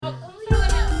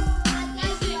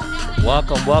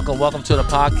Welcome to the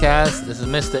podcast. This is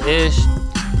Mr. Ish,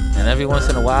 and every once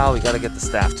in a while we got to get the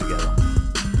staff together.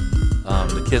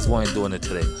 The kids weren't doing it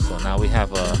today, so now we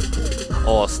have a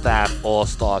all-staff,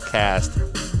 all-star cast,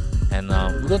 and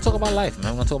we're gonna talk about life,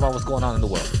 man. We're gonna talk about what's going on in the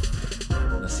world.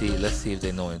 Let's see if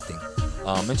they know anything.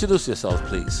 Introduce yourselves,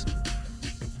 please.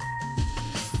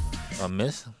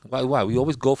 Miss, why? We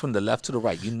always go from the left to the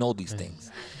right. You know these things.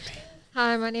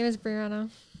 Hi, my name is Brianna.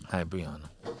 Hi, Brianna.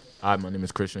 Hi, my name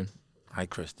is Christian. Hi,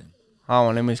 Kristen. Hi,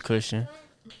 my name is Christian.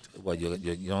 What, you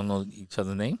don't know each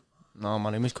other's name? No,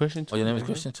 my name is Christian too. Oh, your name is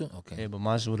Christian too? Okay. Yeah, but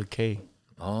mine's with a K.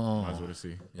 Oh. Mine's with a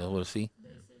C. Yours with a C?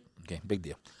 Okay, big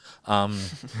deal.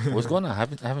 What's going on? I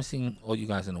haven't seen all you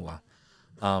guys in a while.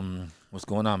 What's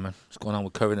going on, man? What's going on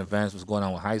with current events? What's going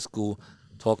on with high school?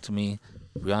 Talk to me.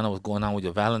 Brianna, what's going on with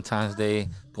your Valentine's Day?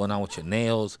 What's going on with your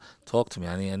nails? Talk to me.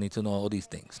 I need to know all these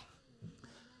things.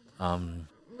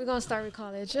 We're gonna start with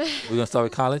college. We're gonna start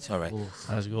with college? All right.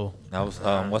 Let's go. That was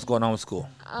what's going on with school?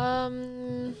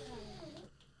 I'm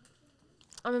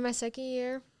in my second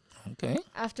year. Okay.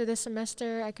 After this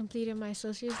semester, I completed my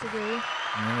associate's degree. All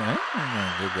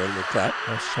right. Good, little clap.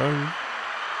 Yes, sir.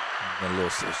 A little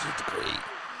associate degree.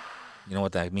 You know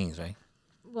what that means, right?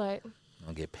 What? You're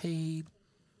gonna get paid.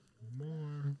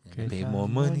 Get Pay that more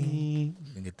money.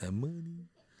 You get that money.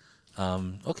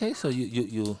 Okay, so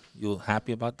you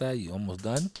happy about that? You almost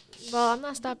done? Well, I'm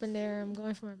not stopping there. I'm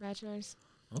going for my bachelor's.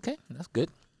 Okay, that's good.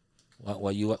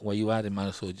 While you at it, might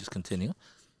as well just continue.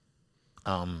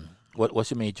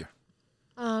 What's your major?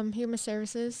 Human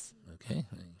services. Okay,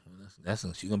 well, that's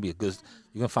you're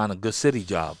gonna find a good city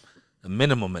job. The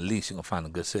minimum, at least, you're gonna find a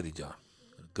good city job,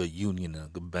 a good union,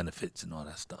 and good benefits and all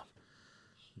that stuff.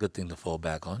 Good thing to fall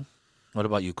back on. What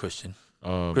about you, Christian?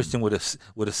 Christian with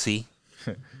a C.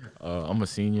 I'm a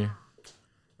senior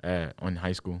on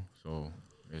high school, so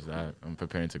there's that. I'm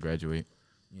preparing to graduate.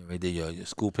 You already did your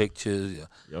school pictures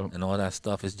Yep. and all that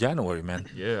stuff. It's January, man.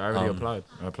 Yeah, I already applied.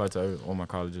 I applied to all my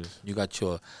colleges. You got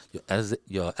your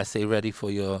essay ready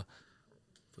for your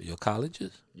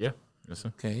colleges. Yeah, yes sir.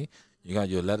 Okay. You got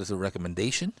your letters of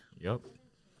recommendation. Yep,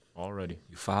 already.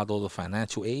 You filed all the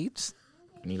financial aids.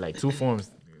 I need like 2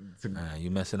 forms. You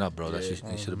messing up, bro. That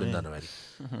should have been done already.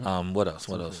 What else?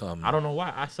 I don't know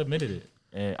why I submitted it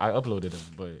and I uploaded them,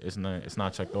 but it's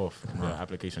not checked off in the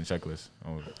application checklist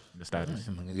or the status.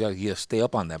 You gotta stay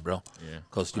up on that, bro. Yeah,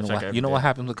 Because I check every what day.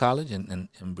 happens with college, and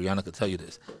Brianna could tell you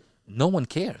this. No one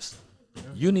cares.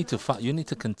 You need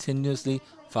to continuously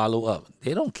follow up.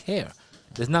 They don't care.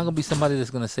 There's not gonna be somebody that's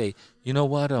gonna say, you know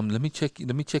what? Let me check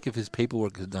if his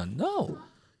paperwork is done. No,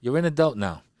 you're an adult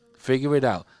now. Figure it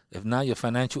out. If not, your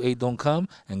financial aid don't come,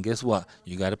 and guess what?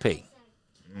 You gotta pay.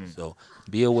 So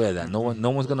be aware of that. No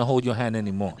one's gonna hold your hand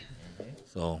anymore.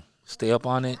 So stay up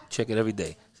on it. Check it every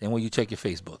day. Same way you check your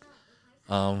Facebook.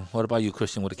 What about you,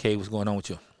 Christian? With the K, what's going on with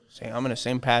you? I'm in the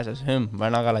same pass as him.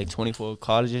 Right now I got like 24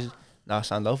 colleges that I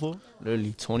signed up for.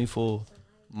 Literally 24.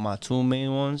 My 2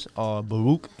 main ones are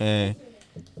Baruch and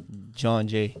John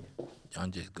Jay.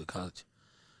 John Jay's good college.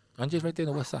 John Jay's right there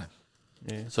on the west side.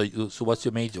 Yeah. So what's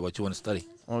your major? What you want to study?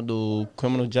 I want to do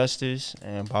criminal justice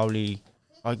and probably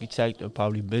architect or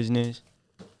probably business.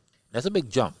 That's a big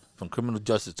jump from criminal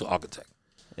justice to architect.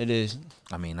 It is.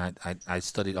 I mean, I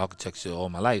studied architecture all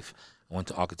my life. I went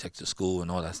to architecture school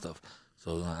and all that stuff.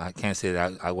 So I can't say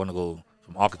that I want to go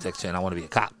from architecture and I want to be a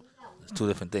cop. It's 2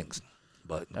 different things.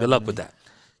 But good luck with that.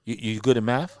 You good at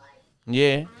math?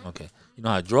 Yeah. Okay. You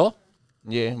know how to draw?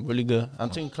 Yeah, really good.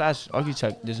 I'm taking class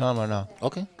architect design right now.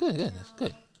 Okay, good. That's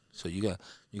good. So you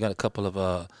got a couple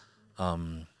of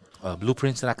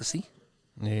blueprints that I can see.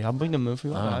 Yeah, I'll bring them in for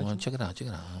you. I want to check it out.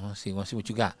 I want to see what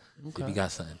you got. Okay. If you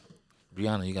got something,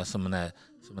 Brianna, you got some of that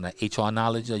HR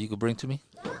knowledge that you could bring to me.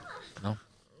 No,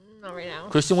 Not right now.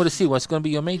 Christian with a C. What's gonna be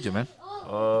your major, man?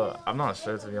 I'm not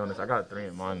sure to be honest. I got 3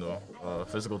 in mind though.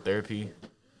 Physical therapy.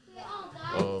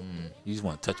 You just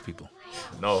want to touch people.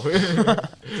 No.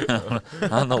 I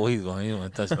don't know what he's going. You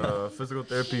want to touch me. Physical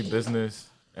therapy, business,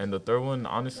 and the third one,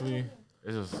 honestly,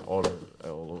 it's just all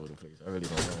over the place. I really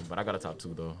don't know, but I got a top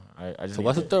 2 though. I just. So need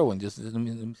what's the to- third one? Just let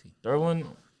me see. Third one,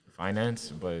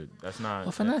 finance, but that's not.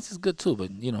 Well, finance is good too,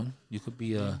 but you could be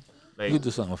you could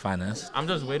do something with finance. I'm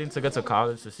just waiting to get to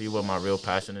college to see what my real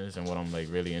passion is and what I'm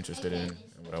like really interested in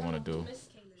and what I want to do.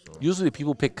 Usually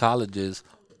people pick colleges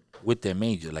with their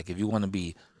major. Like if you want to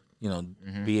be,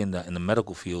 be in the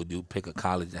medical field, you pick a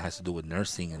college that has to do with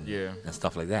nursing and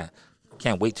stuff like that.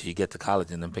 Can't wait till you get to college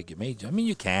and then pick your major. I mean,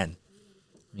 you can.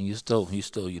 I mean, you're still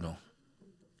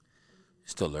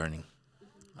learning.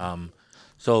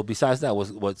 So besides that,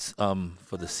 what's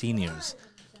for the seniors?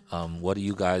 What do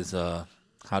you guys?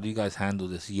 How do you guys handle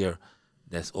this year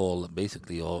that's all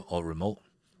basically all remote.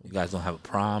 You guys don't have a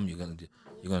prom. You're gonna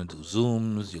do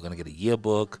Zooms. You're gonna get a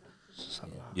yearbook.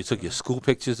 You took your school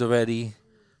pictures already,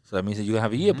 so that means that you're gonna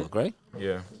have a yearbook, right?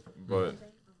 Yeah, but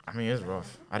I mean it's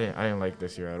rough. I didn't like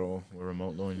this year at all with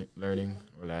remote learning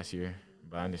or last year,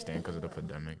 but I understand because of the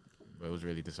pandemic. But it was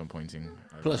really disappointing.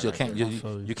 Plus, you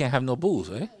can't have no booze,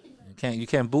 right? You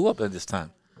can't boo up at this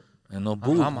time, and no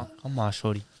booze. I'm on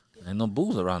shorty. And no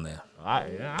booze around there.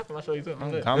 I can show you too.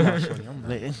 I'm lit. I'm on shorty. I'm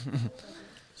lit.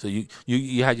 So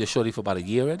you had your shorty for about a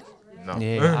year already? No.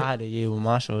 Yeah, I had a year with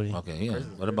my shorty. Okay, yeah.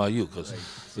 What about you? Because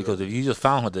if you just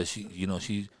found her that she's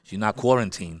not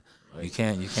quarantined, you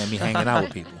can't be hanging out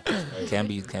with people. You can't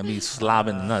be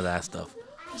slobbing and none of that stuff.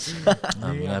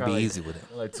 You gotta be easy with it.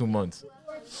 Like 2 months.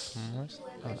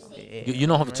 You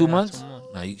know her for 2 months?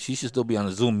 Now she should still be on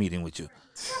a Zoom meeting with you.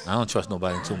 I don't trust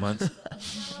nobody in 2 months.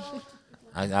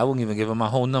 I wouldn't even give her my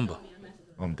whole number.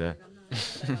 I'm dead.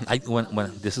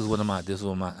 When this is one of my I'm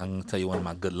gonna tell you one of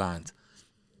my good lines.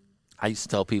 I used to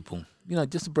tell people,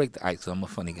 just to break the ice, 'cause I'm a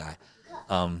funny guy.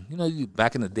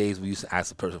 Back in the days we used to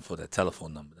ask a person for their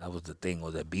telephone number. That was the thing, or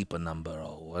their beeper number,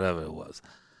 or whatever it was.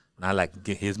 Not like,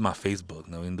 here's my Facebook.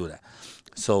 No, we didn't do that.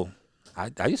 So I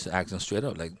used to ask them straight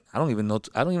up, like, I don't even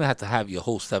have to have your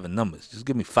whole 7 numbers. Just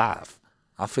give me 5.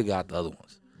 I'll figure out the other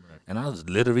ones. And I was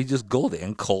literally just go there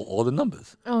and call all the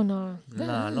numbers. Oh no.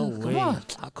 Nah, no way. Come on,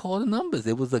 I call the numbers.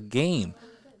 It was a game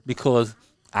because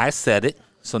I said it.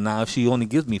 So now if she only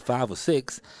gives me 5 or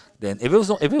 6, then if it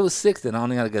was 6, then I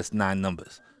only gotta guess 9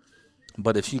 numbers.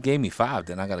 But if she gave me 5,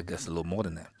 then I gotta guess a little more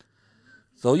than that.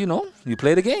 So you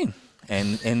play the game,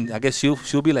 and I guess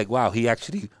she'll be like, wow, he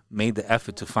actually made the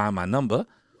effort to find my number,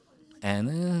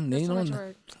 and That's too much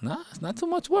work. Nah, it's not too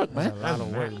much work, man. A lot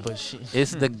of work, but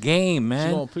It's the game, she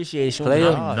man. don't appreciate you.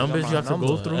 Player numbers you have to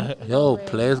go through. Yo,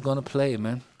 players gonna play,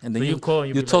 man. And then So you call and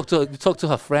you be talk to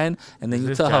her friend, and then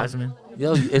you Is tell this her, Jasmine?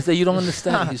 yo, it's that you don't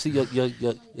understand. You see,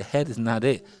 your head is not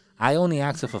it. I only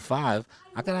asked her for 5.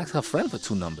 I can ask her friend for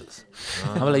 2 numbers.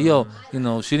 I'm like, yo,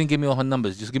 she didn't give me all her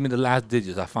numbers. Just give me the last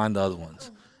digits. I find the other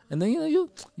ones. And then you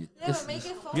it's- Make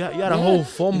it fun. You got a whole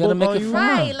phone you gotta book make on it you?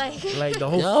 fun. Right, Like the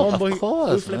whole Yo, phone of book.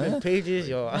 course, you flipping man. pages,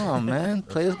 yo. Oh man,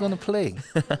 players gonna play.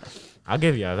 I'll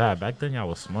give y'all that. Back then, y'all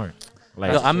was smart.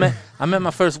 Like, Yo, I met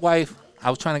my first wife. I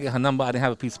was trying to get her number. I didn't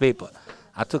have a piece of paper.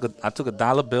 I took a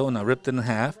dollar bill and I ripped it in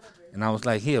half. And I was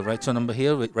like, here, write your number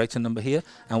here, write your number here.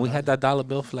 And we had that dollar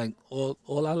bill for like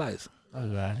all our lives. I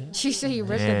got it. She said you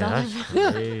ripped man, the dollar. that's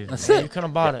Yeah, crazy. that's You it. could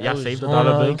have bought it. Y'all It was saved the on,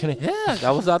 dollar bill? you couldn't- Yeah, that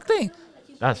was our thing.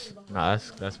 That's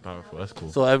powerful. That's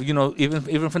cool. So,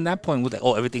 even from that point, we're like,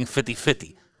 oh, everything's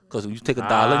 50-50. Because when you take a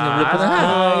dollar and you rip it in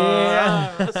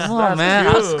half. Come on,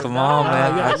 man. Come on,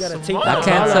 man. You gotta take I that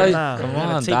can't dollar tell you. now. Come You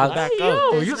gotta on, take it dollar. back Yo,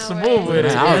 out. you no smooth way. with it.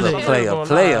 Man, I was a ain't player, gonna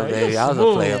player, lie. baby. You I was a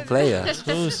smooth. player.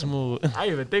 So smooth. I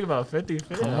didn't even think about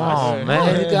 50-50. Come on,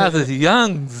 man. You guys are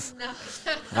youngs.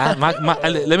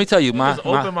 Let me tell you, Just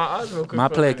open my eyes real quick. my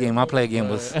for a player minute.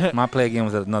 game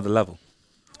was at another level.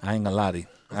 I ain't gonna lie to you.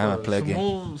 I have a player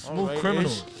game. Smooth Alright,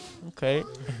 criminal. ish. Okay.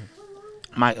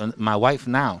 My wife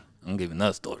now. I'm gonna give you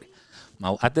another story.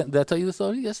 Did I tell you the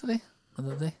story yesterday?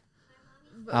 The other day?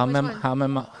 How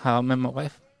I met my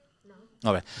wife? No.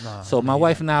 All right. Nah, So my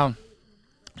wife now,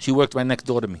 she worked right next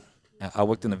door to me. I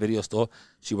worked in a video store.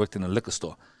 She worked in a liquor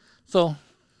store. So,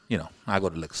 I go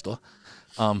to the liquor store.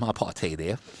 I partay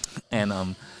there. And,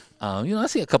 I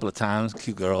see a couple of times,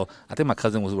 cute girl. I think my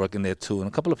cousin was working there too. And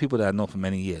a couple of people that I know for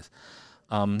many years.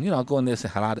 I go in there, say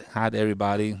hi to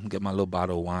everybody, get my little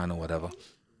bottle of wine or whatever.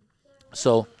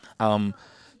 So,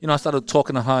 I started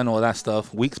talking to her and all that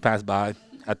stuff. Weeks passed by.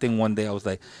 I think one day I was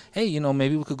like, hey,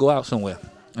 maybe we could go out somewhere.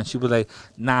 And she was like,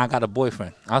 nah, I got a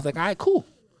boyfriend. I was like, all right, cool.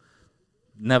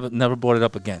 Never brought it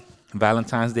up again.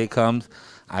 Valentine's Day comes.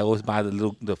 I always buy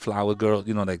the flower girls,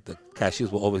 like the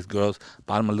cashiers were always girls.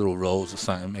 Buy them a little rose or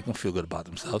something, make them feel good about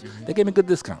themselves. They gave me good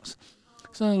discounts.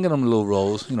 So I get them a little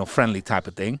rose, friendly type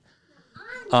of thing.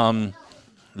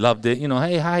 Loved it.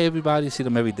 Hey, hi, everybody. See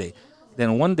them every day.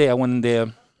 Then one day I went in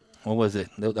there. What was it?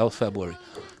 That was February.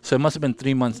 So it must have been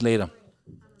 3 months later.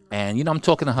 And, I'm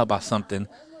talking to her about something.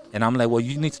 And I'm like, well,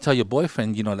 you need to tell your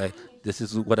boyfriend, like, this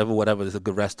is whatever, this is a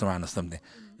good restaurant or something.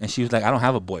 And she was like, I don't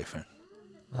have a boyfriend.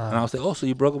 And I was like, oh, so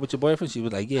you broke up with your boyfriend? She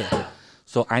was like, yeah.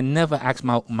 So I never asked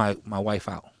my wife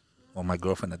out, or my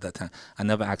girlfriend at that time. I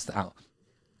never asked her out.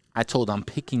 I told her, I'm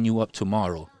picking you up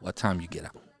tomorrow. What time you get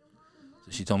out?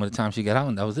 So she told me the time she get out,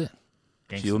 and that was it.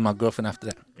 She was my girlfine after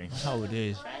that. That's how it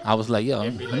is. I was like, yo, I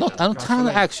don't time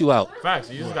to ask you out. Facts.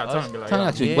 You just got time to be like, Time to yo,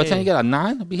 ask you. What time you get out?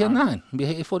 9? I'll be here 9. I'll be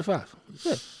here 8:45.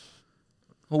 Yeah.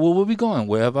 Well, where we going?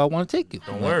 Wherever I want to take you.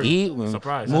 Don't We wanna worry. Eat, we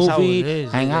Surprise. That's how it movie,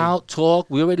 is. hang Like- out, talk.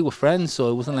 We already were friends, so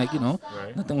it wasn't like,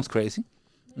 Right. nothing was crazy.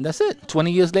 And that's it.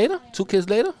 20 years later, 2 kids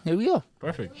later, here we are.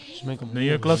 Perfect. Just make 'em New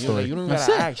Year move. club You story. don't That's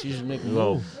gotta it. ask. You just make them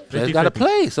Whoa. move. You gotta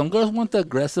play. Some girls want the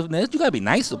aggressiveness. You gotta be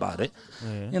nice about it,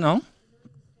 Yeah.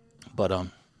 But I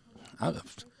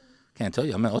can't tell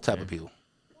you. I met all type of people.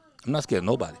 I'm not scared of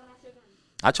nobody.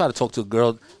 I tried to talk to a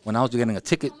girl when I was getting a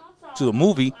ticket to the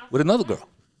movie with another girl.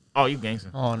 Oh, you gangster.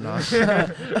 Oh no.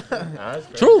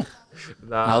 True.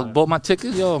 Nah. I bought my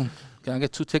ticket. Yo, can I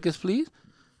get 2 tickets, please?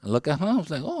 I look at her. I was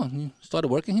like, oh, you started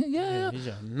working here? Yeah. Here's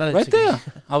your- another Right ticket. there.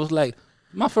 I was like,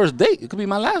 my first date. It could be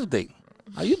my last date.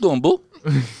 How you doing, boo?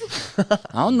 I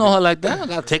don't know her like that. I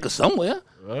gotta take her somewhere.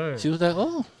 Right. She was like,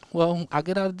 oh, well, I'll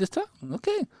get out of this time.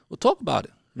 Okay, we'll talk about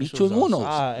it. Meet you in Was Uno's.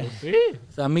 outside. See?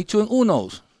 So I meet you in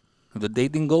Uno's. If the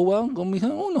date didn't go well, go meet her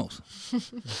in Uno's.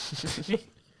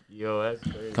 Yo, that's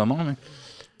crazy. Come on, man.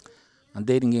 My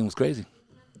dating game was crazy.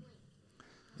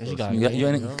 And she got You a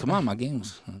game, yo. come on, my game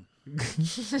was.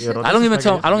 Yo, I don't even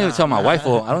tell my wife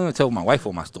all. I don't even tell my wife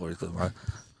all my stories.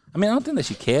 I mean, I don't think that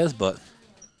she cares, but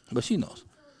she knows.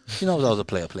 She knows I was a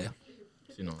player.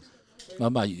 She knows. What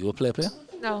about you? You a player?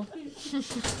 No.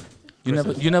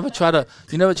 You never try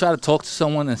to talk to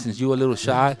someone, and since you're a little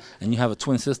shy and you have a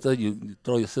twin sister, you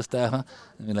throw your sister at her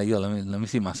and be like, yo, let me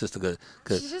see my sister could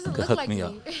She doesn't could look hook like me me.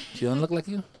 up. She don't look like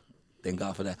you? Thank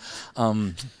God for that.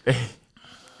 Come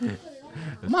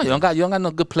on, you don't got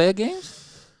no good player games?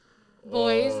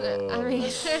 Boys, I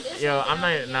mean, Yo,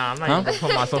 I'm not Huh? even gonna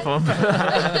put myself on.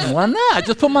 Why not? I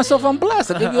just put myself on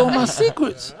blast. I give you all my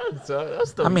secrets.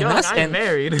 That's the I mean, young. that's I ain't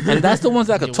married. and that's the ones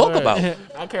I could talk about. I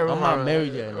can't remember. I'm not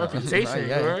married yet. no. Reputation, Not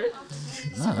yet. right?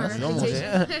 Nah, that's- You almost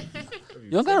there.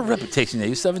 you don't got a reputation yet.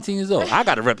 You're 17 years old. I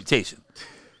got a reputation.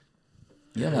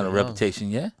 You don't got a reputation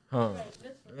yet. Huh.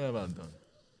 Yeah, about done.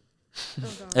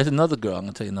 There's another girl. I'm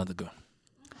gonna tell you another girl.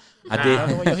 I Nah.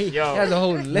 did. Yo, he has a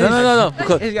whole list. No.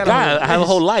 Because He's got a God, whole I have a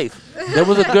whole life. There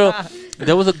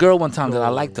was a girl one time that I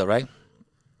liked her, right?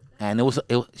 And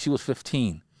she was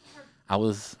 15. I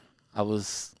was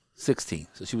 16,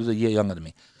 so she was a year younger than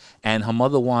me. And her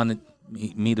mother wanted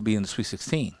me to be in the Sweet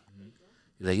 16.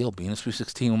 She's like, yo, be in the Sweet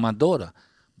 16 with my daughter.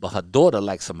 But her daughter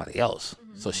liked somebody else,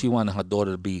 so she wanted her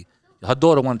daughter to be. Her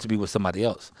daughter wanted to be with somebody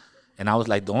else. And I was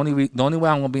like, the only way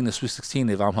I'm gonna be in the Sweet 16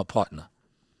 is if I'm her partner.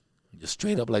 Just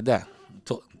straight up like that.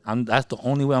 That's the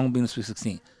only way I'm gonna be in the Sweet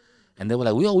 16. And they were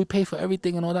like, we pay for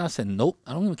everything and all that. I said, nope,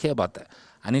 I don't even care about that.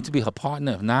 I need to be her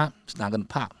partner. If not, it's not gonna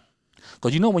pop.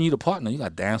 Because when you're the partner, you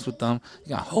gotta dance with them, you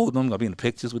gotta hold them, you gotta be in the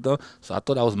pictures with them. So I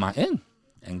thought that was my end.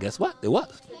 And guess what? It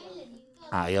was.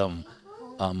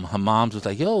 Her mom's was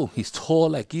like, yo, he's tall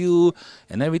like you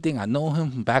and everything. I know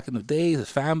him from back in the days, his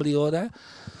family, all that.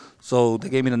 So they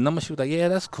gave me the number. She was like, yeah,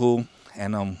 that's cool.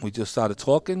 And we just started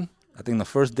talking. I think the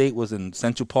first date was in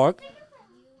Central Park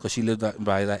because she lived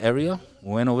by that area.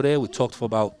 We went over there. We talked for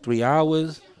about 3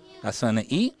 hours. Got something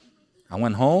to eat. I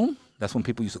went home. That's when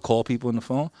people used to call people on the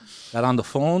phone. Got on the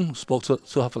phone, spoke to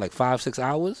her for like 5-6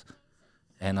 hours.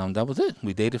 And that was it.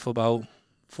 We dated for about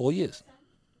 4 years.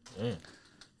 Mm.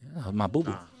 Yeah, my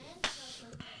boo-boo.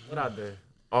 What I did?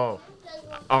 Oh,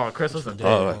 Chris wasn't there.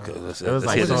 Oh, right, good. It was Let's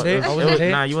like hear so, this. there? I wasn't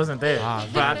there? nah, you wasn't there. Ah,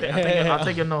 but I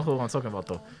think you know who I'm talking about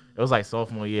though. It was like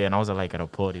sophomore year, and I was like at a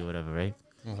party or whatever, right?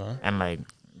 Okay. And like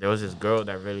there was this girl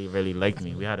that really, really liked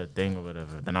me. We had a thing or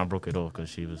whatever. Then I broke it off because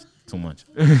she was too much.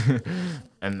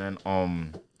 And then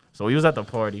so we was at the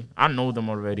party. I know them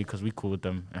already because we cool with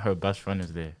them, and her best friend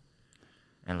is there.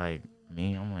 And like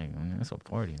me, I'm like, it's a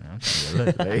party, man. I'm trying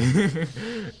to get lit, like.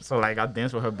 So like I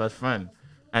danced with her best friend,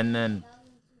 and then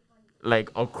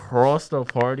like across the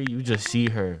party, you just see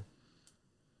her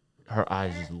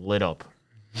eyes just lit up,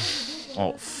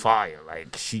 on fire.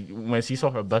 Like when she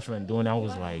saw her best friend doing that, I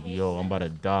was like, yo, I'm about to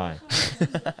die.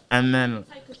 And then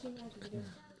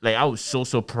like I was so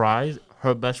surprised.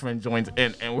 Her best friend joins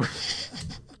in, and we're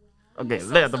okay,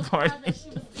 lit at the party.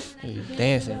 He was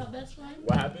dancing.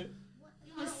 What happened?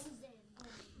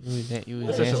 You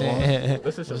was This is dancing.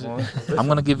 This is Siobhan. I'm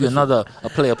gonna give you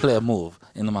a player move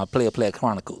into my player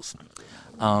chronicles.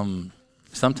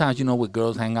 Sometimes where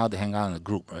girls hang out, they hang out in a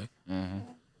group, right? Mm-hmm.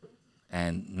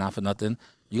 And not for nothing,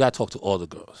 you gotta talk to all the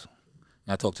girls.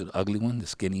 You gotta talk to the ugly one, the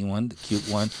skinny one, the cute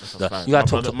one. fact. You gotta My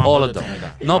talk to brother all of told me them.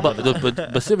 that. No, My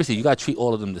but seriously, you gotta treat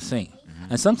all of them the same.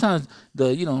 And sometimes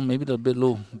maybe the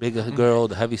little bigger girl,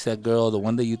 the heavy set girl, the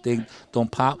one that you think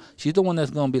don't pop, she's the one that's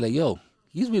gonna be like, yo,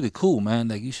 he's really cool, man.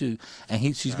 Like you should,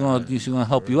 and she's gonna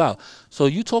help you out. So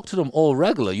you talk to them all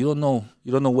regular. You don't know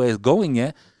where it's going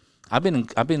yet. I've been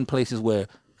in places where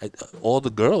all the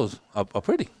girls are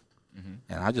pretty,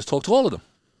 and I just talk to all of them.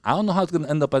 I don't know how it's gonna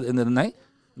end up at the end of the night,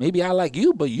 maybe I like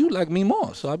you, but you like me more.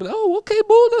 So I'll be like, oh, okay,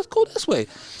 boo, let's go this way.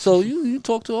 So you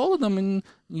talk to all of them, and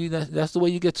that's the way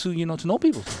you get to to know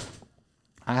people.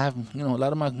 I have a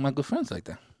lot of my good friends like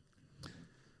that.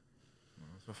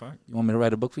 That's a fact. You want me to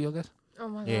write a book for you guys? Oh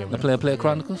my Yeah, god. The Player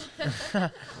Chronicles. I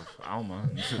don't mind.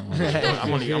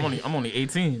 I'm only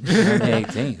 18.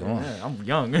 18. Come on. Yeah, I'm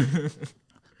young.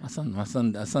 My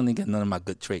son didn't get none of my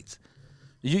good traits.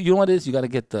 You know what it is? You gotta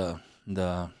get the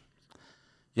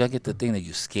thing that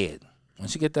you're scared.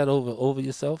 Once you get that over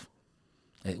yourself,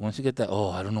 once you get that, oh,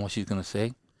 I don't know what she's gonna say.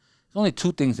 There's only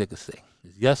two things they could say: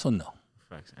 it's yes or no.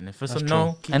 Facts. And if it's That's a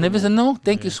no, true. And if it's a no,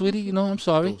 thank you, sweetie. I'm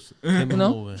sorry. Keep it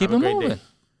moving. Keep it Have a great moving.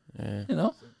 Yeah.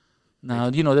 Now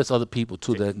there's other people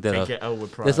too that take are. your L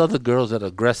with pride. There's other girls that are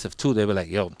aggressive too. They be like,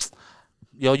 yo,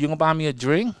 you gonna buy me a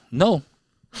drink? No.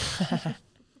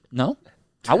 No.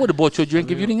 I would have bought you a drink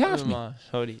if you didn't ask me.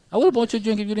 Sorry. I would have bought you a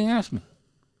drink if you didn't ask me.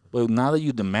 But now that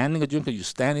you're demanding a drink because you're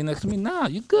standing next to me, nah,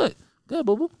 you good. Good,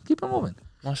 boo boo. Keep it moving.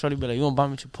 My shorty be like, you want to buy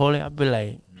me Chipotle? I be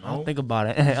like, I'll think about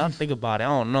it. I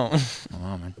don't know.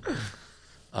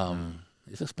 Oh man.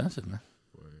 It's expensive, man.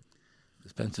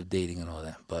 Expensive dating and all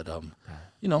that. But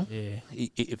Yeah.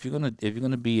 if you're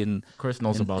gonna be in Chris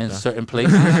knows about that. certain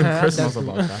places, Chris knows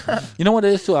about that. you know what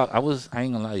it is too. I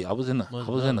ain't gonna lie to you. I was in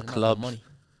the clubs. Money.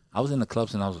 I was in the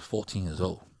clubs when I was 14 years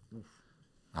old.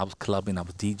 I was clubbing. I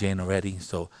was DJing already,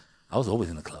 so I was always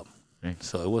in the club. Thanks.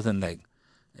 So it wasn't like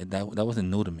that wasn't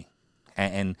new to me.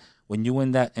 And when you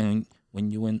in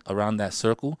around that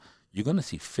circle, you're gonna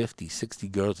see 50, 60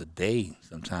 girls a day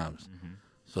sometimes. Mm-hmm.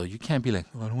 So you can't be like,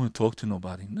 oh, I don't want to talk to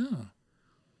nobody. No.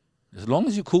 As long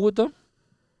as you're cool with them,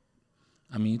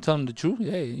 I mean, you tell them the truth.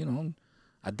 Hey,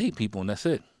 I date people and that's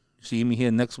it. You see me here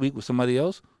next week with somebody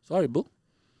else? Sorry, boo.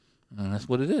 And that's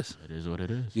what it is. It is what it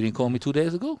is. You didn't call me 2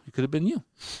 days ago. It could have been you.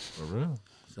 For real.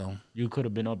 So You could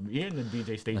have been up in the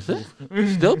DJ stage that's booth.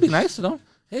 it. Still be nice to them.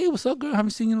 Hey, what's up, girl?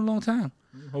 Haven't seen you in a long time.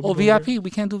 Hope Oh, you doing VIP. We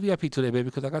can't do VIP today, baby,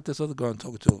 because I got this other girl I'm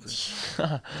talking to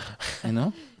over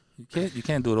there. You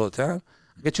can't do it all the time.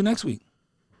 I'll get you next week.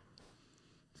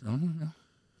 So,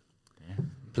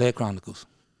 Player Chronicles.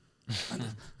 That's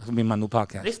gonna be my new They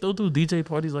podcast. still do DJ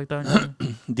parties like that.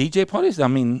 DJ parties. I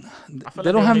mean, feel they like don't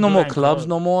they have only no do more that in clubs clubs.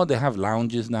 no more. They have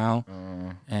lounges now,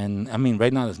 Uh, and I mean,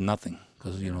 right now there's nothing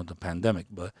because the pandemic.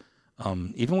 But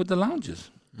even with the lounges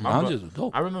are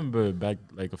dope. I remember back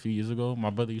like a few years ago, my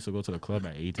brother used to go to the club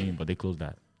at 18, but they closed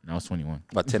that. Now it's 21.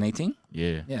 About 10, 18?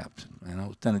 Yeah. Yeah, and I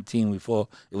was 10, 18 before.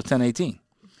 It was 10, 18.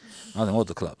 I was in all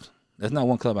the clubs. There's not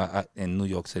one club in New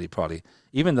York City probably.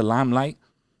 Even the Limelight,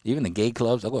 even the gay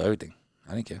clubs, I go to everything.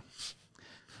 I didn't care.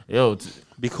 Yo,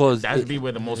 Because that'd be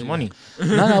where the most money.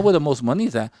 not where the most money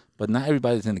is at, but not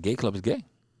everybody's in the gay club is gay.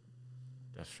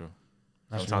 That's true.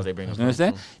 Sometimes they bring us. You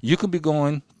understand? You could be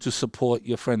going to support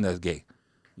your friend that's gay.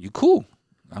 You cool.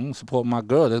 I'm going to support my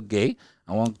girl that's gay.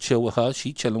 I want to chill with her.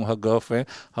 She chilling with her girlfriend.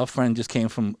 Her friend just came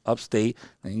from upstate.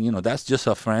 And, that's just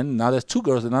her friend. Now there's two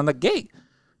girls and I'm not gay.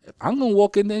 I'm going to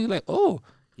walk in there and you're like, oh,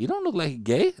 he don't look like he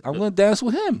gay. I'm going to dance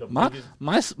with him. My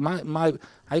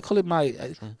how you call it?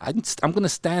 I'm going to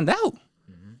stand out.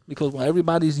 Because when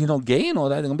everybody's, gay and all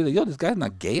that, they're going to be like, yo, this guy's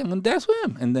not gay. I'm going to dance with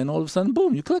him. And then all of a sudden,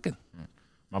 boom, you're clicking.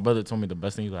 My brother told me the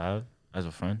best thing you could have as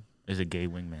a friend is a gay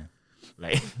wingman.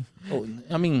 Like, Oh,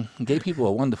 I mean, gay people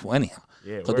are wonderful anyhow.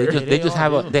 yeah, Because word. they just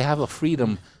have a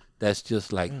freedom that's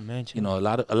just like, man, a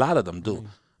lot of them do.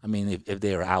 I mean, if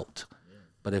they're out.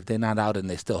 But if they're not out and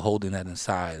they're still holding that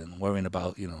inside and worrying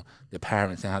about, their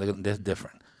parents and how that's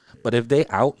different. But if they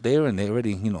out there and they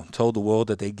already, told the world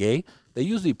that they're gay, they're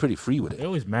usually pretty free with They're it.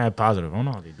 always mad positive. I don't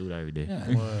know how they do that every day.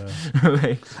 Yeah.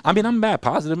 Like, I mean, I'm mad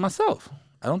positive myself.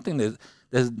 I don't think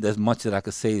there's much that I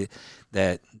could say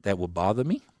that would bother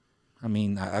me. I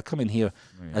mean, I come in here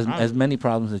as many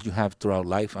problems as you have throughout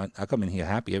life. I come in here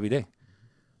happy every day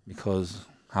because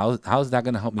how's that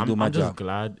gonna help me do my I'm just job?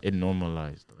 glad it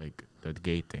normalized like the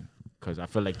gay thing because I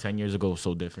feel like 10 years ago was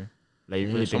so different. Like you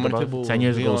really so think many about people 10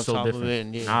 years be ago on was so top of different. it,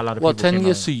 and yeah. Now a lot of Well, people 10 came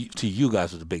years out- to you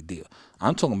guys was a big deal.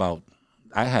 I'm talking about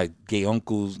I had gay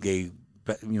uncles, gay,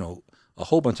 a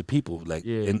whole bunch of people like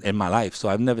Yeah. in my life. So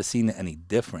I've never seen it any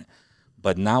different.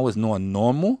 But now it's more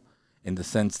normal in the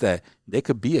sense that there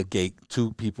could be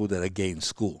two people that are gay in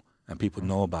school and people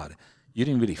know about it. You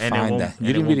didn't really And it find won't- that. and You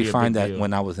it didn't won't really be a find big that deal.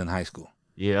 when I was in high school.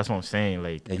 Yeah, that's what I'm saying.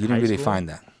 Like Yeah, in you didn't high really school, find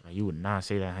that. like, you would not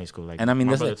say that in high school. Like, And I mean,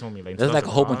 my there's brother like, told me, like, there's stuff like a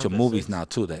in whole bunch of 5 or movies 6. now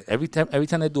too. That every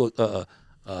time they do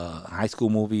high school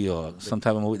movie or some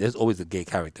type of movie, there's always a gay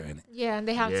character in it. Yeah, and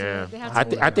they have Yeah. to. They have I,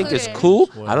 to. I think include it's it. cool.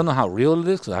 Spoiled. I don't know how real it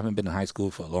is because I haven't been in high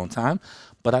school for a long time.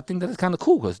 But I think that it's kind of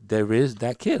cool because there is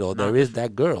that kid or there is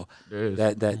that girl There is.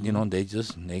 that you know they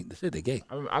say they're gay.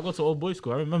 I go to old boys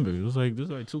school. I remember it was like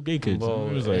there's like 2 gay kids. Whoa.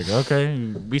 It was like okay,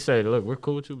 we said look we're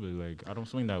cool with you, but like I don't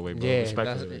swing that way, bro. Yeah, Respect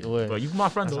that's it. it. But you my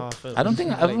friend That's though. how I feel. I don't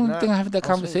think I have that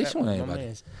conversation with my anybody.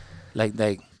 mans.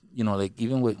 Like you know like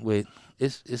even with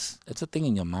it's a thing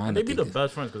in your mind. And I they be think the it's-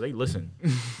 best friends because they listen.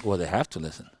 Well, they have to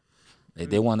listen.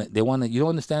 They want to. You don't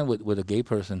understand with a gay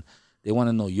person. They want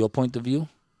to know your point of view,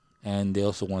 and they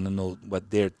also want to know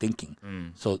what they're thinking.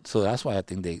 So that's why I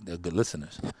think they're good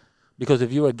listeners. Because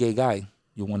if you're a gay guy,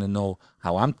 you want to know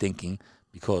how I'm thinking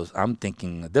because I'm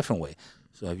thinking a different way.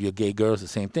 So if you're a gay girl, it's the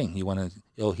same thing. You want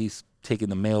to, he's taking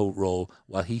the male role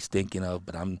while he's thinking of,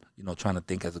 but I'm, trying to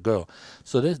think as a girl.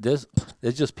 So there's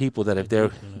just people that if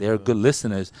they're good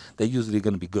listeners, they're usually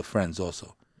going to be good friends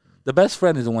also. The best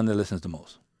friend is the one that listens the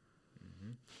most.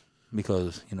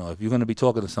 Because, if you're going to be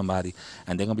talking to somebody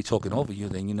and they're going to be talking over you,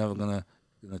 then you're never going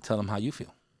to tell them how you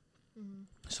feel.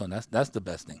 So that's the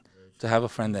best thing, to have a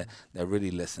friend that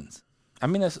really listens. I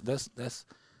mean, that's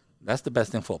the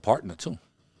best thing for a partner too.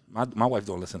 My wife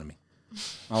don't listen to me.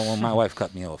 My wife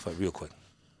cut me off real quick.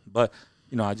 But,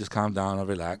 I just calm down and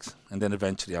relax. And then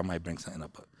eventually I might bring something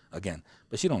up again.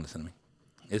 But she don't listen to me.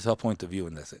 It's her point of view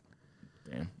and that's it.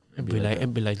 Damn.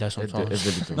 It'd be like that sometimes. It's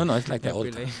really true. No, it's like that all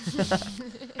the time.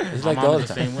 It's My like that mom all is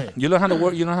the the time. same way. You learn how to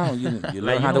work. You learn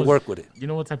Like, how to work with it. You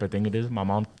know what type of thing it is? My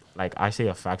mom, like, I say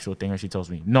a factual thing and she tells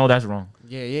me, no, that's wrong.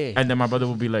 Yeah. And then my brother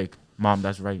will be like, Mom,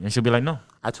 that's right. And she'll be like, no.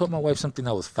 I told my wife something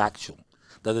that was factual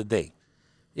the other day.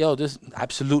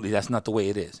 Absolutely, that's not the way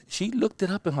it is. She looked it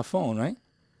up in her phone, right?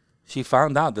 She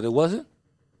found out that it wasn't,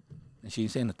 and she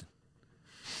didn't say nothing.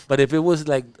 But if it was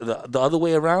like the other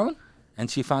way around, and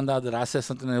she found out that I said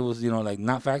something that was, like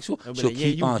not factual, They'll be she'll like, yeah,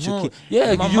 keep you on. She'll wrong. keep.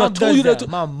 Yeah, My I mom told you does that. that.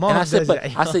 Too. My mom and I said, does but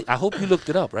that. I said, I hope you looked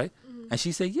it up, right? And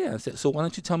she said, yeah. I said, so why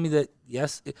don't you tell me that?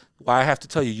 Yes. Why I have to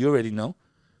tell you? You already know.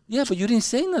 Yeah, but you didn't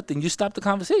say nothing. You stopped the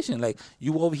conversation. Like,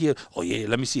 you over here, oh, yeah,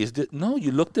 let me see. No,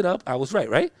 you looked it up. I was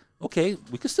right? Okay,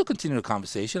 we can still continue the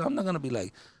conversation. I'm not going to be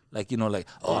like,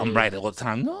 oh, I'm right all the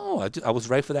time. No, I was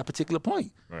right for that particular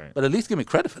point. Right. But at least give me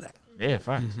credit for that. Yeah,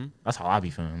 facts. That's how I be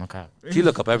feeling. Okay. She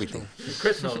look up everything.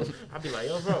 Chris knows. I be like,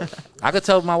 yo, bro. I could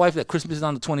tell my wife that Christmas is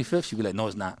on the 25th. She'd be like, no,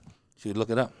 it's not. She would look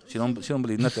it up. She don't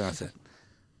believe nothing I said.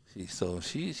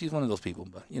 She's one of those people.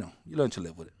 But, you learn to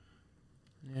live with it.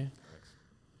 Yeah.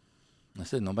 I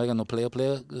said, nobody got no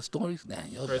player stories? Nah,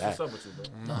 you're Chris, bad. what's up with you,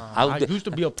 bro? I used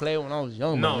to be a player when I was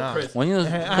young. but No, nah. Chris. When you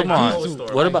I come know on, a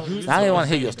story. what Like, about? you I don't told want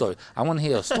to me hear your story. I want to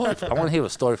hear a story. I want to hear a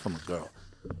story from a girl.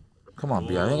 Come on,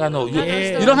 Bia. I ain't got no.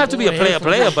 Yeah. You don't have to be a player,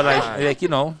 but like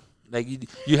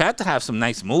you have to have some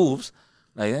nice moves.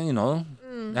 Like there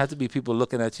have to be people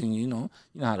looking at you. And, you know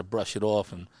how to brush it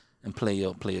off and play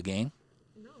your game.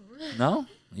 No,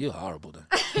 you're horrible. Then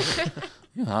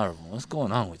you're horrible. What's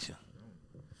going on with you?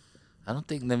 I don't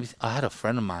think. I had a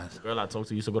friend of mine. Girl I talked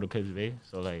to used to go to Kids Bay,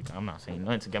 so like I'm not saying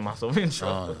nothing to get myself in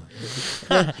trouble.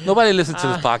 Nobody listens to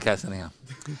this podcast anyhow.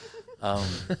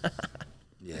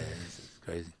 Yeah, it's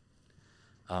crazy.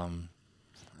 I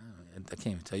can't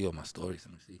even tell you all my stories.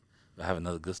 Let me see if I have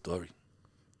another good story.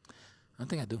 I don't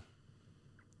think I do.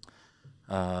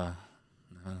 No.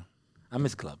 I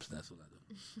miss clubs. That's what I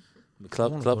do.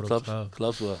 wanna go to a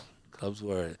Clubs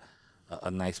were a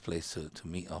nice place to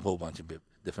meet a whole bunch of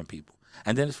different people,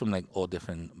 and then it's from like all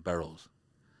different boroughs.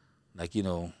 Like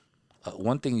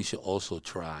one thing you should also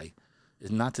try is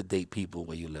not to date people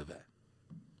where you live at.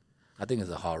 I think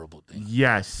it's a horrible thing.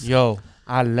 Yes. Yo,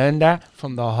 I learned that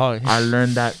from the heart. I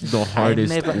learned that the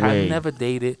hardest way. I never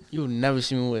dated. You never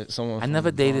see me with someone. I from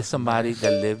never dated Boston, somebody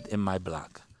that lived in my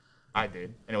block. I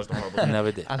did, and it was the horrible I thing.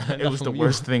 never did. I learned It that was the from you.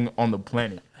 worst thing on the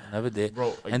planet. Never did.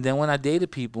 Bro, like- and then when I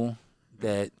dated people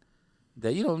that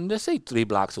let's say 3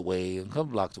 blocks away, a couple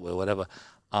blocks away, whatever,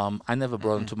 I never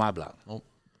brought them to my block. Nope.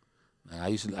 And I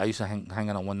used to hang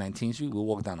out on 119th Street. We'll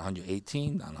walk down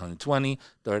 118, down 120,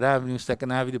 3rd Avenue,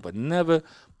 2nd Avenue, but never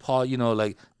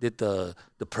did the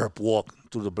perp walk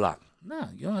through the block. Nah,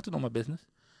 you don't have to know my business.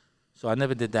 So I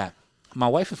never did that. My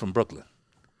wife is from Brooklyn,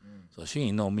 so she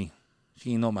ain't know me.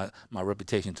 She ain't know my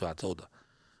reputation until I told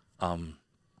her.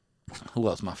 Who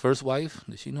else? My first wife,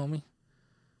 did she know me?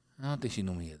 I don't think she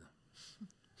knew me either.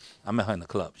 I met her in the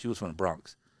club. She was from the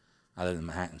Bronx. I lived in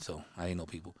Manhattan, so I didn't know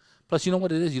people. Plus, you know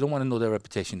what it is? You don't want to know their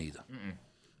reputation either.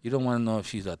 You don't want to know if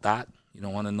she's a thot. You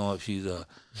don't want to know if she's a,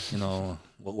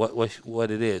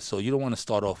 what it is. So you don't want to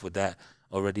start off with that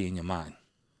already in your mind.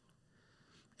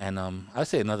 And I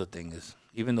say another thing is,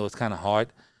 even though it's kind of hard,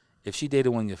 if she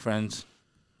dated one of your friends,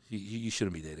 You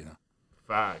shouldn't be dating her.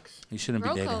 Facts. You shouldn't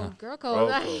Girl be dating her. code. Girl code.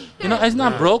 Bro, You know, it's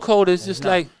not bro code. It's just not.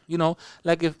 like, you know,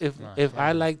 like if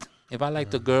I liked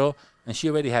a girl and she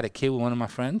already had a kid with one of my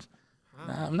friends,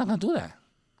 nah, I'm not gonna do that.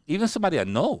 Even somebody I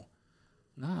know,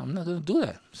 nah, I'm not gonna do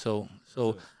that. So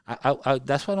I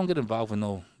that's why I don't get involved with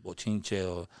no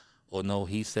bochinche or no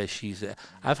he said she said.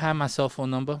 I've had my cell phone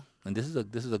number, and this is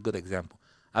a good example.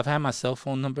 I've had my cell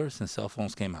phone number since cell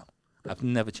phones came out. I've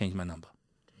never changed my number.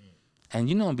 And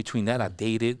you know, in between that, I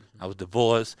dated, I was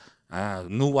divorced, I had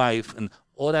a new wife, and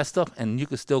all that stuff, and you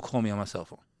could still call me on my cell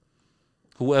phone.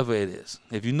 Whoever it is.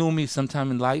 If you knew me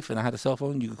sometime in life and I had a cell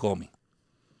phone, you could call me.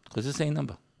 Because it's the same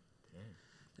number.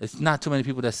 It's not too many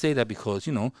people that say that because,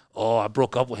 you know, oh, I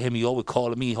broke up with him, he always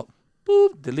calling me,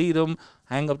 boop, delete him,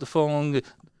 hang up the phone.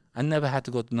 I never had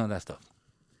to go through none of that stuff.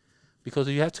 Because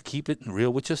you have to keep it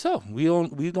real with yourself. We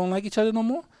don't like each other no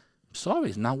more. Sorry,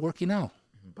 it's not working out.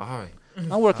 Bye.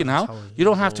 Not working out. how it You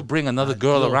don't is, have to bro. bring another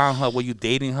girl Adios. around her where you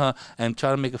dating her and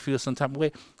try to make her feel some type of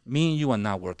way. Me and you are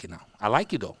not working out. I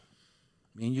like you though.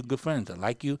 Me and you good friends. I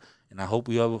like you, and I hope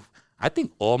we ever. I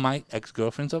think all my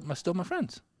ex-girlfriends are still my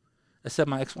friends, except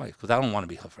my ex-wife, because I don't want to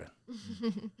be her friend.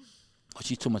 But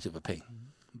she's too much of a pain.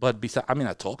 But besides, I mean,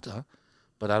 I talk to her,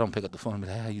 but I don't pick up the phone and be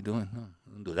like, "Hey, how you doing?" No,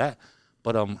 I don't do that.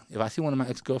 But if I see one of my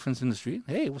ex-girlfriends in the street,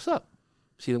 hey, what's up?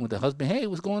 See them with the husband, hey,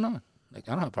 what's going on? Like,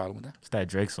 I don't have a problem with that. It's that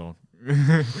Drake song.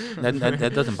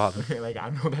 That doesn't bother me. Like, I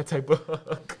know that type of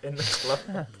hook in the club.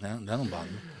 That don't bother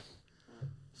me.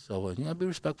 So you gotta be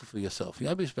respectful for yourself. You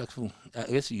gotta be respectful. I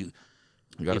guess you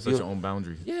You gotta If set you're- your own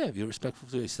boundaries. Yeah, if you're respectful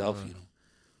to yourself, you know.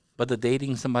 But the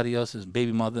dating somebody else's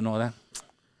baby mother and all that,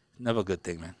 never a good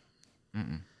thing,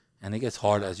 man. And it gets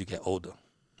harder as you get older.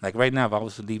 Like right now, if I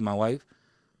was to leave my wife,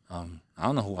 I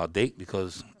don't know who I'll date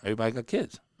because everybody got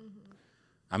kids.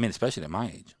 I mean, especially at my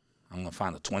age. I'm gonna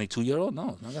find a 22-year-old?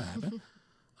 No, it's not gonna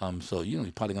happen. So you know,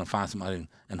 you're probably gonna find somebody,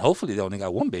 and hopefully they only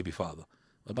got one baby father.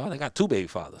 What about they got two baby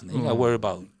fathers? Then you gotta worry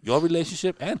about your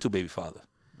relationship and two baby fathers.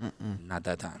 Not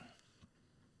that time.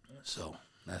 So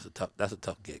that's a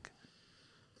tough gig.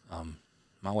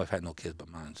 My wife had no kids but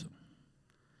mine, so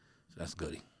that's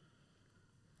goody.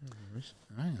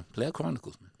 All right, Player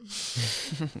Chronicles, man.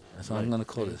 That's what I'm gonna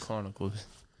call this. Chronicles.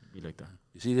 Be like that.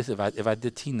 You see this? If I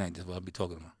did teen night, this is what I'd be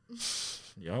talking about.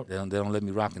 Yup. They don't let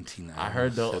me rock in teen night. I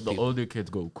heard the People- older kids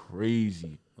go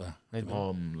crazy.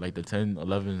 Well, Like the 10,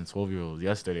 11, 12-year-olds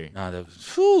yesterday. nah, that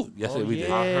was, whew, yesterday Oh, we did.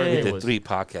 yeah. I heard We it did was- 3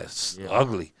 podcasts. Yeah.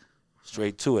 Ugly.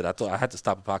 Straight to it. I thought I had to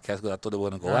stop a podcast because I thought they were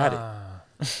gonna go at it.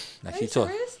 Like Are she you told,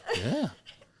 serious? yeah.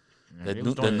 Yeah, they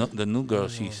was doing it. The new girl,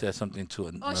 she said something to Oh,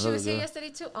 another she was here girl. yesterday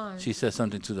too. She said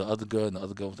something to the other girl, and the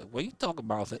other girl was like, "What are you talking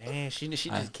about?" I was like, Damn, she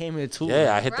I- just came here too.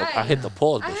 "Yeah, I Right. hit the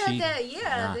pause, I but heard she, that. Yeah,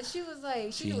 nah. that she was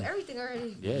like she knew everything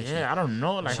already. yeah, she, Yeah, I don't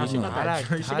know. Like, how she knew. got How that?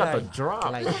 that- She how got the that-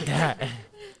 drop. like that.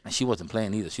 and she wasn't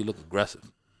playing either. She looked aggressive.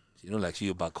 She looked like she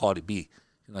was about Cardi B.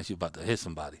 She looked like she was about to hit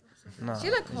somebody. Nah. She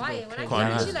looked quiet. When I Quiet.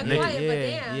 came in, she looked Nigga, quiet, but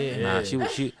yeah, damn. yeah. Nah,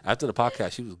 she after the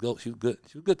podcast, she was good. She was good.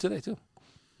 She was good today too.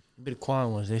 Be the quiet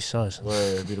ones, they sus.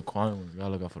 Well, be the quiet ones. You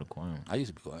gotta look out for the quiet ones. I used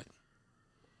to be quiet.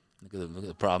 Look at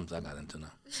the problems I got into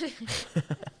now.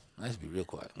 I used to be real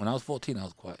quiet. When I was 14, I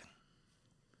was quiet.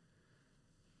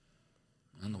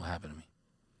 I don't know what happened to me.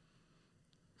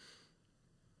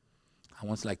 I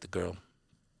once liked a girl,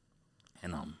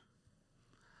 and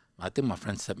I think my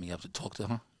friend set me up to talk to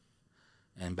her.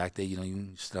 And back there, you know, you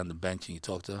sit on the bench and you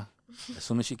talk to her. As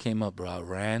soon as she came up, bro, I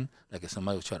ran like if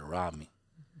somebody was trying to rob me.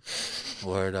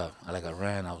 Word up. I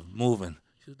ran. I was moving.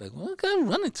 She was like, what guy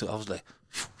running to? I was like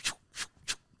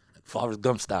Forrest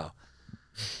Gump style.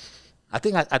 I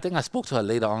think I spoke to her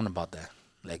later on about that.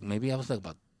 Like maybe I was like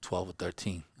about 12 or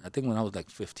 13. I think when I was like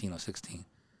 15 or 16.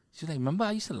 She's like, remember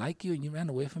I used to like you and you ran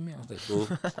away from me? I was like, boo,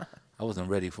 I wasn't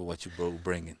ready for what you were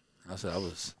bringing. I said, I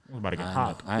was about to get I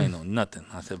hot. ain't know nothing.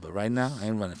 I said, but right now I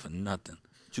ain't running for nothing.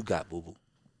 What you got, boo boo?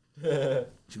 What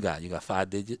you got? You got 5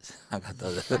 digits? I got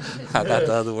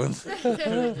the other ones.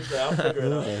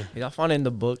 I found it in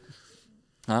the book.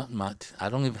 Huh?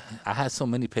 I had so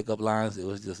many pickup lines. It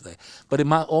was just like, but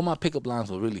all my pickup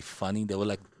lines were really funny. They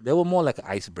were more like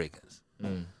icebreakers.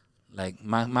 Like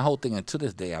my whole thing, and to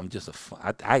this day, I'm just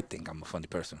I think I'm a funny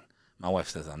person. My wife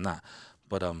says I'm not,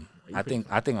 but I think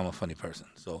I'm a funny person.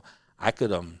 So I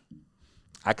could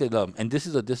and this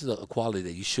is a quality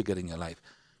that you should get in your life,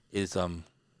 is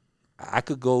I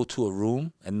could go to a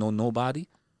room and know nobody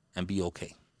and be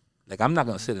okay. Like I'm not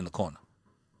gonna sit in the corner.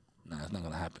 No, it's not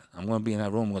gonna happen. I'm gonna be in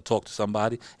that room. I'm gonna talk to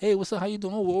somebody. Hey, what's up? How you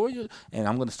doing? Oh, where are you? And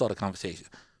I'm gonna start a conversation.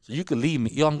 So you could leave me.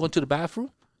 Yo, I'm going to the bathroom.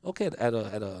 Okay, at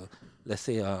a let's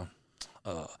say a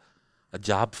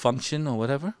job function or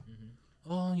whatever.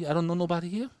 Oh, yeah, I don't know nobody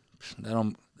here.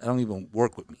 don't even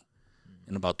work with me.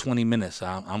 In about 20 minutes,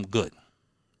 I'm good.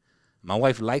 My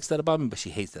wife likes that about me, but she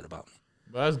hates that about me.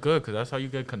 But that's good because that's how you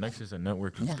get connections and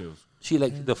networking skills. She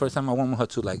like the first time I went with her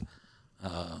to like,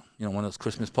 one of those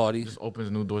Christmas parties. Just opens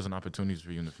new doors and opportunities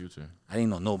for you in the future. I didn't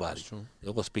know nobody.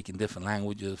 They were speaking different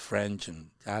languages, French and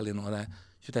Italian and all that.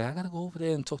 She's like, I gotta go over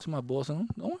there and talk to my boss. And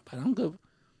don't worry about it, I'm good.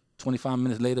 25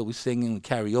 minutes later, we singing,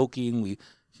 karaoke, and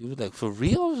she was like, for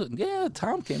real? I was like, yeah,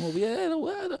 Tom came over here. And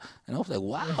I was like,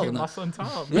 wow. My son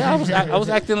Tom. Yeah, I was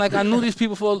acting like I knew these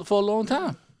people for a long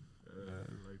time.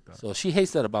 Like that. So she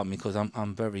hates that about me because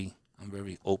I'm very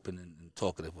open and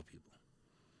talkative with people.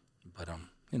 But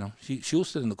she'll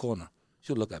sit in the corner.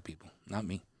 She'll look at people, not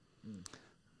me.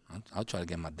 I'll try to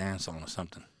get my dance on or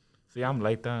something. See, I'm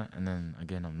like that, and then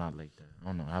again, I'm not like that. I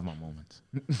don't know. I have my moments.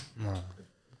 Nah.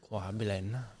 Cool, I'll be like,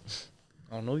 nah.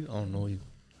 I don't know you.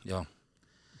 Yo,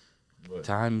 But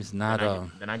time is not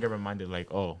then I get reminded,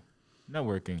 like, oh,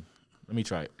 networking. Let me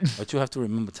try it. But you have to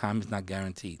remember, time is not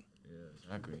guaranteed. Yeah,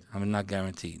 I agree. Time is not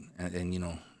guaranteed,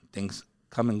 and things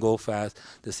come and go fast.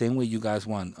 The same way you guys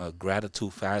want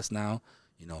gratitude fast now.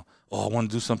 I want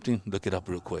to do something. Look it up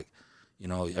real quick.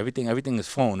 Everything is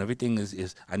phone. Everything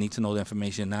is. I need to know the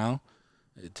information now.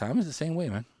 Time is the same way,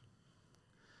 man.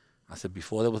 I said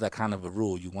before there was that kind of a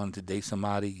rule. You wanted to date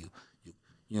somebody,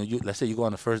 you let's say you go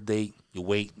on the first date, you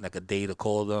wait like a day to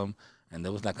call them, and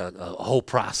there was like a whole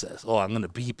process. Oh, I'm gonna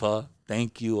beep her,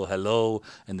 thank you or hello,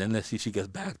 and then let's see if she gets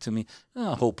back to me.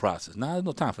 A whole process. Now there's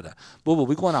no time for that. But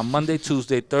we're going on Monday,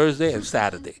 Tuesday, Thursday, and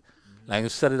Saturday. Like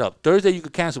set it up. Thursday you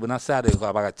could cancel, but not Saturday if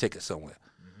I got a ticket somewhere.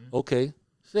 Okay,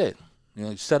 that's it.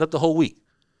 You set up the whole week.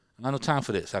 I got no time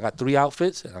for this. I got 3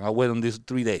 outfits, and I got to wait on these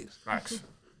 3 days. Facts.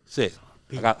 That's it.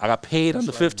 I got paid on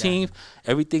the 15th.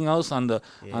 Everything else on the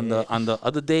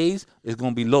other days is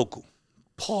gonna be local.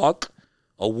 Park,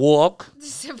 a walk.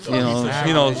 Simple.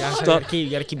 Stuff. You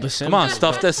gotta keep it simple. Come on,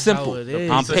 stuff that's simple. That's how it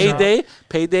is. On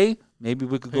payday, maybe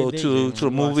we could go to the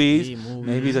movies.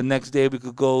 Maybe the next day we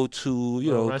could go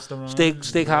to restaurant.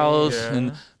 steakhouse,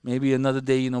 and maybe another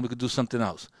day we could do something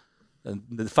else. And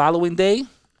the following day,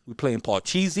 we're playing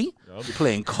Parcheesi. We're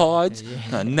playing cards,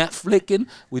 Netflixing.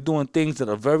 We're doing things that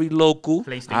are very local.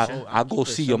 PlayStation. I go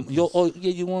see your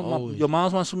you want your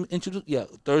mom's wants to introduce? Yeah,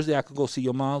 Thursday I could go see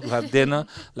your mom. We'll have dinner.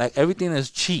 Like everything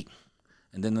is cheap.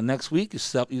 And then the next week you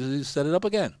set it up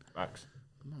again. Facts.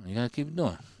 Come on, you gotta keep it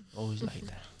doing. Always like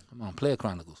that. Come on, Player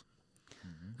Chronicles.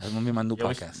 That's gonna be my new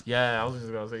podcast. I was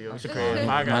just gonna say, we should create a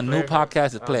podcast. My new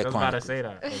podcast is Player I was about to Chronicles. say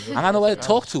that. I got nobody to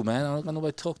talk to, man. I don't got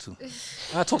nobody to talk to.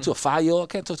 I gotta talk to a 5-year-old. I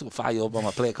can't talk to a 5-year-old about my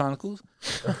Player Chronicles.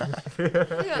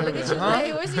 Yeah, look at you.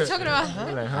 Hey, what's he talking about?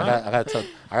 I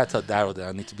gotta tell Daryl that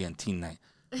I need to be on team night.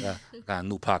 I got a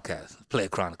new podcast, Player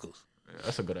Chronicles.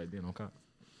 That's a good idea, no cap.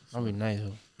 That'd be nice,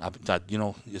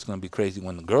 though. It's gonna be crazy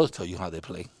when the girls tell you how they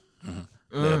play.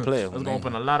 They play. It's gonna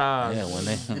open a lot of. Yeah, when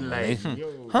they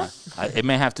Yo. it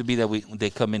may have to be that they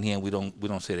come in here and we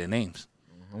don't say their names,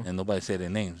 and nobody say their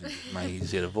names. Might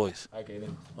just hear the voice. Okay,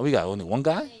 then. Oh, we got only one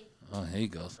guy. Oh, here he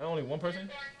goes. Only one person?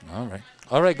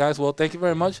 All right, guys. Well, thank you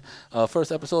very much.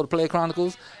 First episode of Player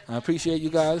Chronicles. I appreciate you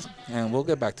guys, and we'll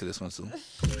get back to this one soon.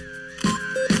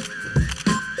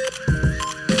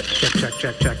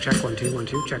 Check. 1 2 1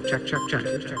 2. Check.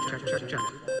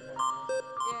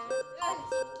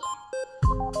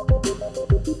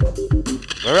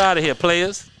 We're out of here,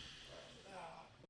 players.